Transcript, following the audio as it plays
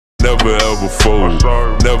never ever fold,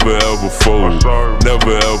 never ever fold,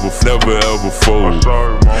 never ever fold.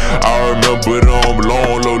 I remember them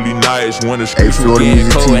long, lonely nights when the streets were getting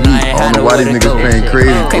cold and I ain't had nowhere to go. Playing crazy.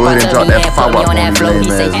 Go ahead and drop that pop up on these lame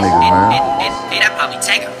ass niggas, man. Hey, that probably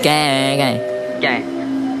take him. Gang.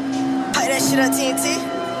 Play that shit on TNT.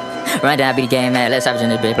 Run down, be the game, man. Let's have in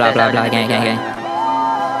this bitch. Blah, blah, blah. Gang.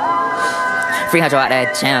 Free Huncho out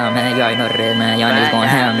that jam, man. You already know what it is, man. Y'all niggas going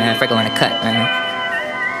ham, man. Freako in the cut, man.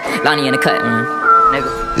 Lonnie in the cut, man.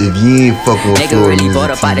 If you ain't fuck with nigga really bought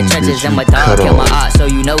up out the trenches and my dog kill my art, so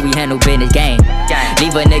you know we handle business gang.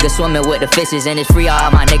 Leave a nigga swimming with the fishes and it's free. All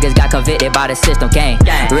my niggas got convicted by the system gang.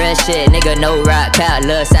 Real shit, nigga, no rock cat,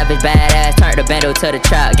 little savage badass, turned the bando to the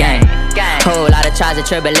trap gang. Whole lot of trials and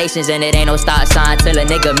tribulations and it ain't no stop sign till a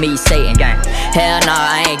nigga meet Satan. Hell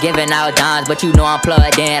nah, I ain't giving out dimes, but you know I'm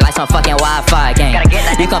plugged in like some fucking Wi-Fi gang.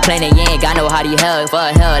 You complaining you ain't got no how do you hell for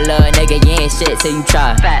hell, little nigga, you ain't shit till you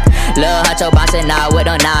try. Lil' Huncho bouncing out with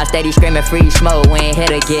them knives, steady screaming free smoke, we ain't here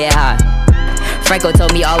to get high. Franco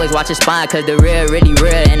told me always watch your spine, cause the real really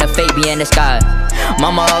real and the fake be in the sky.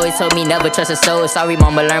 Mama always told me never trust a soul. Sorry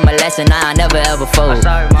mama, learned my lesson, I never ever fold.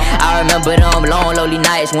 I remember them long lonely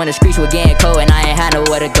nights when the streets were getting cold and I ain't had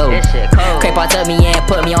nowhere to go. Craypaw told me and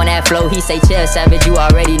put me on that flow. He say chill savage, you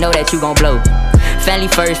already know that you gon' blow. Family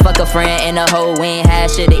first, fuck a friend in the hole. We ain't had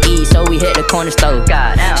shit to eat, so we hit the corner store.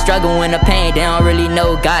 Struggle in the pain, they don't really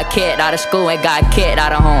know. Got kicked out of school and got kicked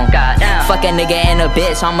out of home. Fuck a nigga and a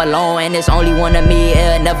bitch, I'm alone, and it's only one of me,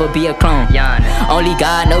 it'll never be a clone. Only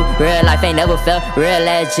God know, real life ain't never felt real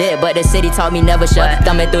legit, but the city taught me never shut.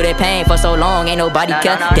 Thumbing through that pain for so long, ain't nobody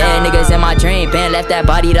care. Dead niggas in my dream, been left that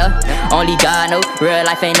body there. Only God know, real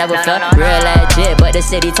life ain't never felt real legit, but the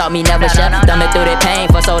city taught me never shut. Thumbing through that pain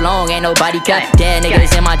for so long, ain't nobody care. Dead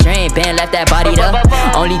niggas in my dream, been left that body there.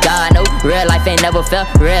 Only God know, real life ain't never felt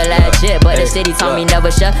real legit, but the city taught me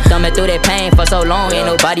never shut. Thumbing through that pain for so long, ain't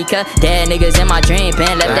nobody care. Dead niggas in my dream,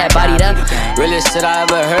 been left that body there. Realest shit I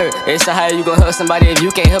ever heard. It's how you gon' help somebody if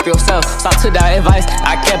you can't help yourself. Stop to that advice,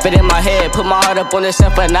 I kept it in my head. Put my heart up on the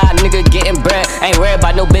shelf, but nah, nigga getting bread. Ain't worried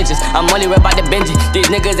about no bitches, I'm only worried about the Benji. These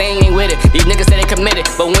niggas ain't with it, these niggas say they committed,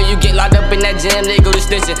 but when you get locked up in that gym, they go to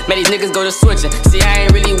snitching. Man, these niggas go to switching. See, I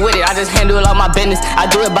ain't really with it, I just handle all my business. I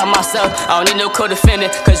do it by myself, I don't need no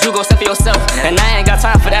co-defendant, cause you gon' stand for yourself. And I ain't got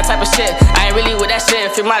time for that type of shit, I ain't really with that shit.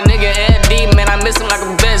 If you're my nigga LD, man, I miss him like a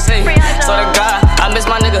bitch, hey. So to God, I miss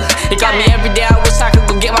my nigga. He got me every day, I wish I could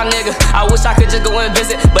go get my nigga. I wish I could just go and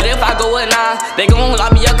visit, but if I go in now, they gon'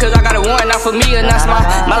 lock me up cause I got a warrant out for me. And that's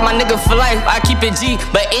my nigga for life, I keep it G.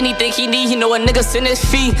 But anything he need, he know a nigga send his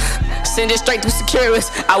fee. Send it straight through Securus.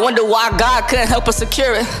 I wonder why God couldn't help us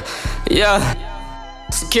secure it. Yeah,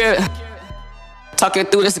 secure it. Talking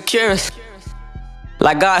through the Securus.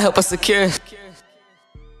 Like God help us secure it.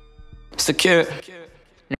 Secure it.